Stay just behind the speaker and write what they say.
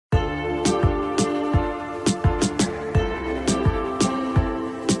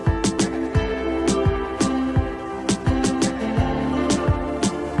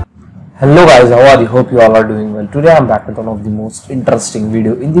Hello guys, how are you? Hope you all are doing well. Today I am back with one of the most interesting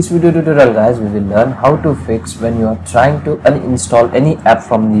video. In this video tutorial guys, we will learn how to fix when you are trying to uninstall any app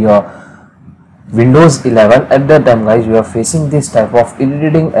from your Windows 11. At that time guys, you are facing this type of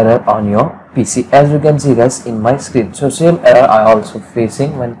editing error on your PC. As you can see guys in my screen. So same error I also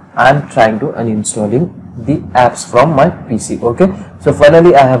facing when I am trying to uninstalling the apps from my PC. Okay, so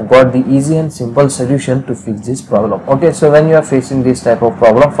finally I have got the easy and simple solution to fix this problem. Okay, so when you are facing this type of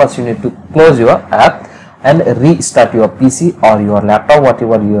problem, first you need to close your app and restart your PC or your laptop,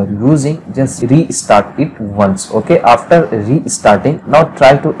 whatever you are using. Just restart it once. Okay, after restarting, now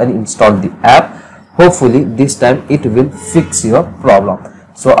try to uninstall the app. Hopefully this time it will fix your problem.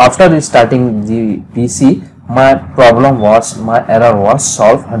 So after restarting the PC, my error was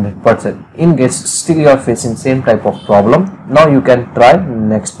solved 100%. In case still you are facing same type of problem, now you can try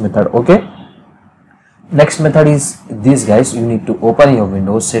next method. Okay, next method is this guys. You need to open your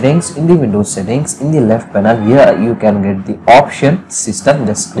Windows settings. In the Windows settings, in the left panel here you can get the option system.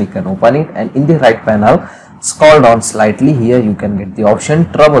 Just click and open it, and in the right panel scroll down slightly. Here you can get the option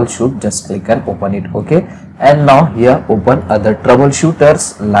troubleshoot. Just click and open it. Okay, and now here open other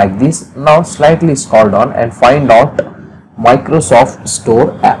troubleshooters like this. Now slightly scroll down and find out Microsoft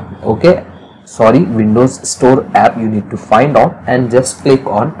Store app. Okay, sorry, Windows Store app you need to find out and just click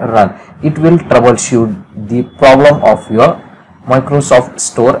on run. It will troubleshoot the problem of your Microsoft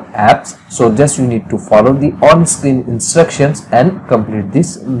Store apps. So just you need to follow the on-screen instructions and complete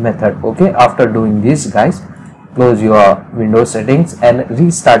this method. Okay, after doing this guys, close your Windows settings and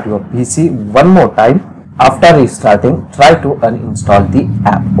restart your PC one more time. After restarting, try to uninstall the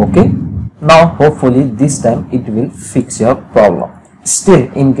app. Okay, now hopefully this time it will fix your problem. Still,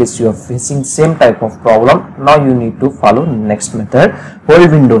 in case you are facing same type of problem, now you need to follow next method.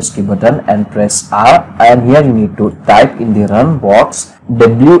 Hold Windows key button and press R, and here you need to type in the run box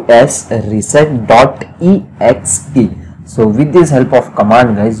wsreset.exe. So with this help of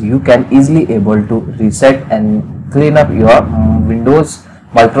command guys, you can easily able to reset and clean up your Windows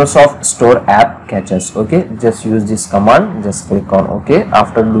Microsoft Store app caches. Okay, just use this command. Just click on OK.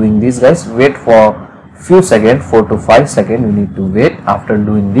 After doing this guys, wait for few seconds, 4 to 5 seconds you need to wait. After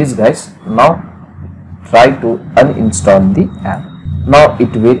doing this guys, now try to uninstall the app. Now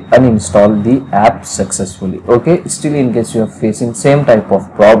it will uninstall the app successfully. Okay, still in case you are facing same type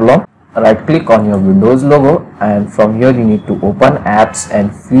of problem, right click on your Windows logo, and from here you need to open apps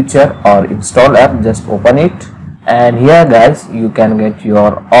and future or install app. Just open it, and here guys you can get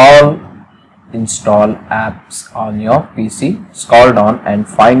your all install apps on your PC. Scroll down and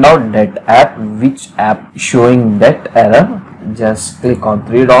find out that app, which app showing that error. Just click on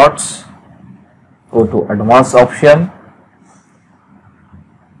three dots, go to advanced option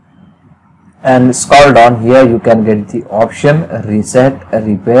and scroll down. Here you can get the option reset,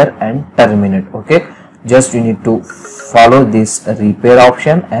 repair and terminate. Okay, just you need to follow this repair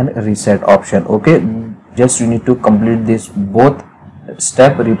option and reset option. Okay, just you need to complete this both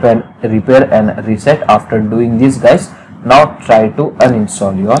step, repair and reset. After doing this guys, now try to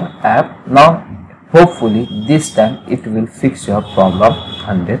uninstall your app. Now hopefully this time it will fix your problem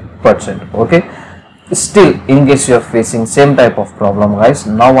 100%. Okay, still in case you are facing same type of problem guys,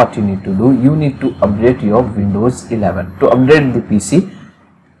 now what you need to do, you need to update your Windows 11. To update the PC,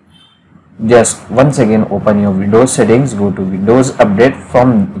 just once again open your Windows settings, go to Windows update.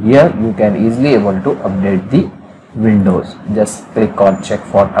 From here you can easily able to update the Windows. Just click on check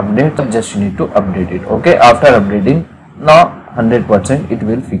for update. Just you need to update it. Okay, after updating, now 100% it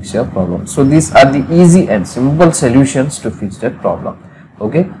will fix your problem. So these are the easy and simple solutions to fix that problem.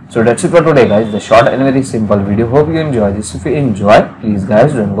 Okay, so that's it for today guys, the short and very simple video. Hope you enjoy this. If you enjoy, please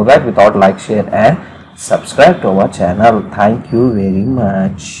guys don't go back without like, share and subscribe to our channel. Thank you very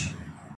much.